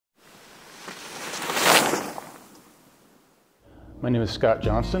My name is Scott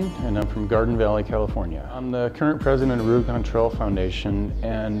Johnston, and I'm from Garden Valley, California. I'm the current president of Rubicon Trail Foundation,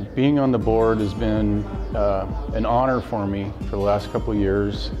 and being on the board has been an honor for me for the last couple of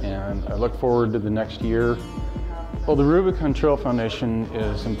years, and I look forward to the next year. Well, the Rubicon Trail Foundation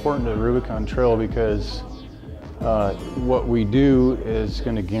is important to the Rubicon Trail because what we do is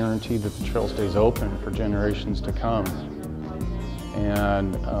going to guarantee that the trail stays open for generations to come.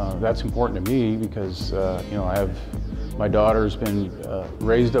 And that's important to me because my daughter's been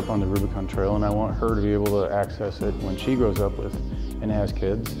raised up on the Rubicon Trail, and I want her to be able to access it when she grows up and has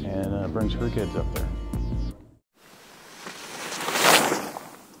kids and brings her kids up there.